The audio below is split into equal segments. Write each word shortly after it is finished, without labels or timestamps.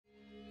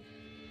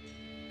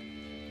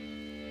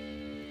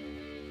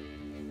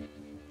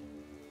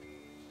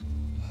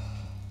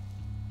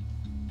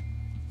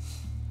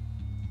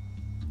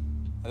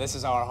This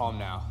is our home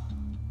now.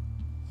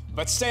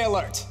 But stay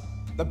alert.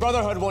 The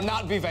Brotherhood will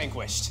not be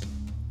vanquished.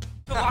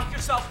 Lock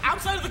yourself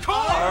outside of the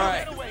car!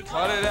 All right,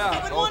 cut it out.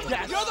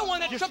 You're the one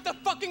that shook the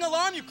fucking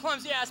alarm, you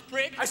clumsy-ass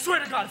prick! I swear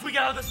to God, if we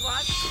get out of this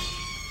alive...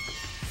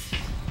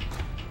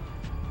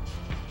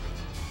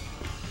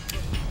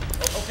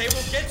 Okay,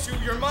 we'll get you.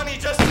 Your money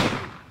just...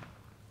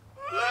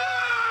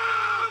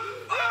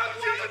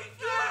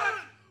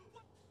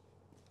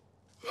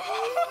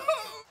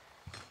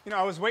 You know,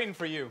 I was waiting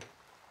for you.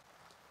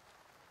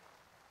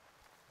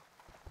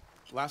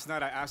 Last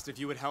night I asked if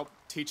you would help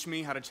teach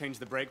me how to change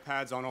the brake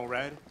pads on Old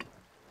Red.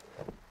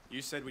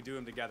 You said we do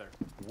them together.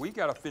 We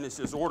gotta finish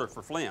this order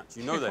for Flint.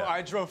 You know that.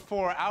 I drove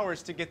 4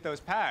 hours to get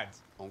those pads.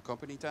 On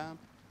company time?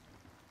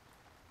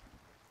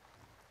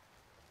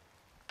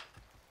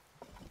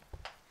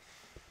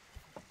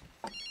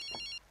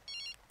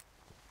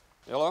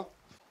 Hello?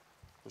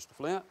 Mr.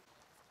 Flint?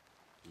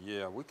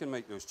 Yeah, we can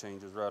make those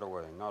changes right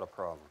away. Not a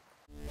problem.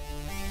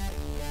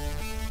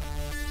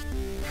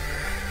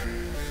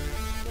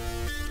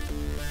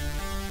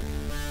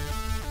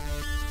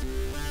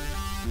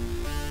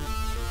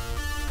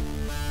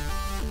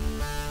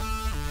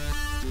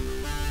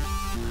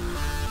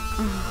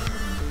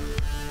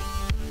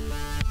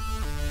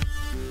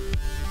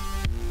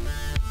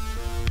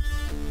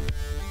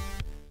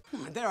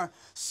 There are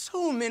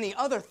so many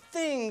other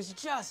things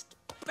just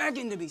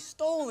begging to be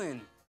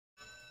stolen.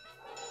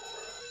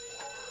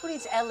 Who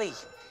needs Ellie?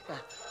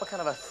 What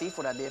kind of a thief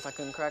would I be if I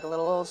couldn't crack a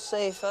little old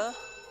safe, huh?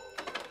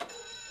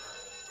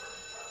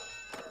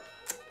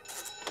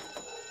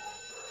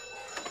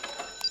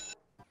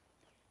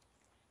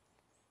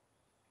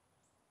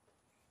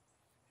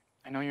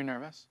 I know you're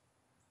nervous.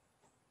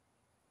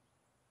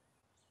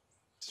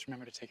 Just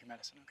remember to take your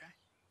medicine, okay?